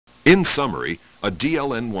In summary, a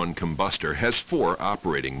DLN1 combustor has 4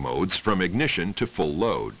 operating modes from ignition to full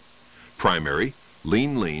load: primary,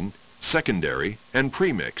 lean-lean, secondary, and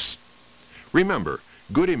premix. Remember,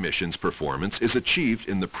 good emissions performance is achieved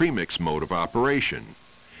in the premix mode of operation.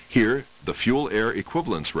 Here, the fuel-air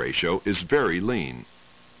equivalence ratio is very lean.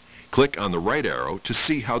 Click on the right arrow to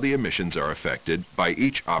see how the emissions are affected by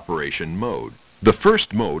each operation mode. The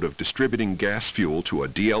first mode of distributing gas fuel to a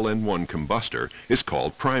DLN1 combustor is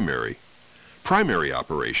called primary. Primary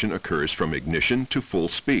operation occurs from ignition to full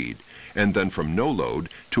speed, and then from no load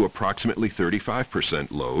to approximately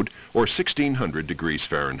 35% load or 1600 degrees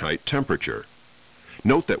Fahrenheit temperature.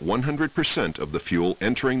 Note that 100% of the fuel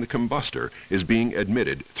entering the combustor is being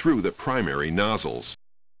admitted through the primary nozzles.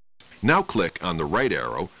 Now click on the right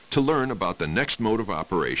arrow to learn about the next mode of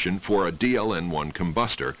operation for a DLN1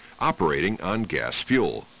 combustor operating on gas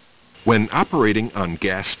fuel. When operating on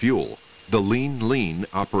gas fuel, the lean-lean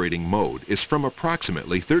operating mode is from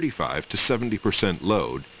approximately 35 to 70%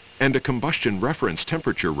 load and a combustion reference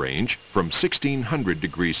temperature range from 1600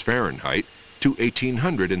 degrees Fahrenheit to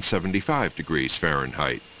 1875 degrees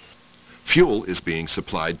Fahrenheit. Fuel is being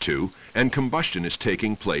supplied to, and combustion is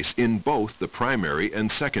taking place in both the primary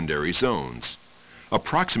and secondary zones.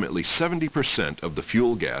 Approximately 70% of the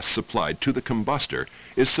fuel gas supplied to the combustor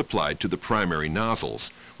is supplied to the primary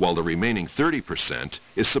nozzles, while the remaining 30%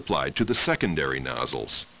 is supplied to the secondary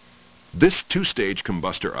nozzles. This two-stage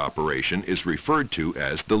combustor operation is referred to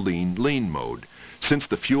as the lean-lean mode, since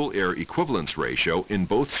the fuel-air equivalence ratio in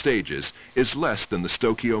both stages is less than the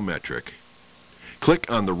stoichiometric. Click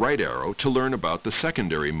on the right arrow to learn about the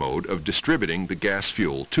secondary mode of distributing the gas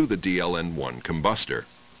fuel to the DLN1 combustor.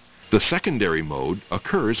 The secondary mode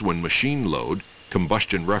occurs when machine load,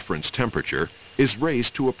 combustion reference temperature, is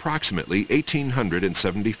raised to approximately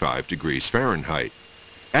 1875 degrees Fahrenheit.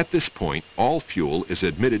 At this point, all fuel is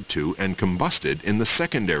admitted to and combusted in the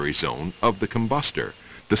secondary zone of the combustor.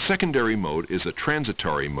 The secondary mode is a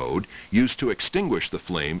transitory mode used to extinguish the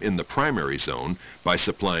flame in the primary zone by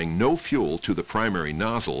supplying no fuel to the primary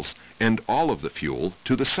nozzles and all of the fuel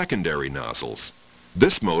to the secondary nozzles.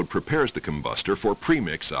 This mode prepares the combustor for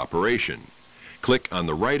premix operation. Click on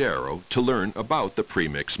the right arrow to learn about the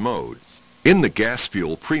premix mode. In the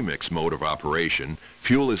gas-fuel premix mode of operation,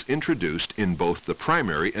 fuel is introduced in both the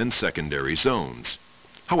primary and secondary zones.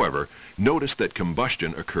 However, notice that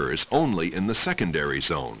combustion occurs only in the secondary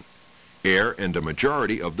zone. Air and a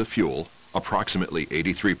majority of the fuel, approximately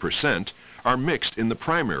 83%, are mixed in the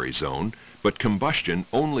primary zone, but combustion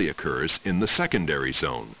only occurs in the secondary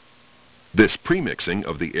zone. This premixing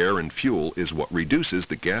of the air and fuel is what reduces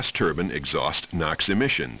the gas turbine exhaust NOx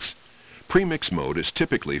emissions. Premix mode is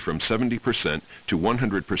typically from 70% to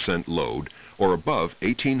 100% load or above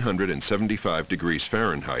 1875 degrees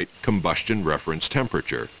Fahrenheit combustion reference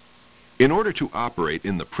temperature. In order to operate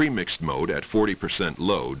in the premixed mode at 40%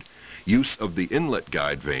 load, use of the inlet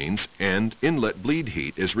guide vanes and inlet bleed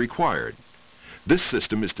heat is required. This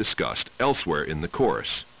system is discussed elsewhere in the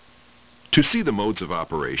course. To see the modes of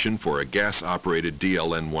operation for a gas-operated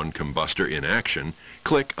DLN1 combustor in action,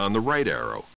 click on the right arrow.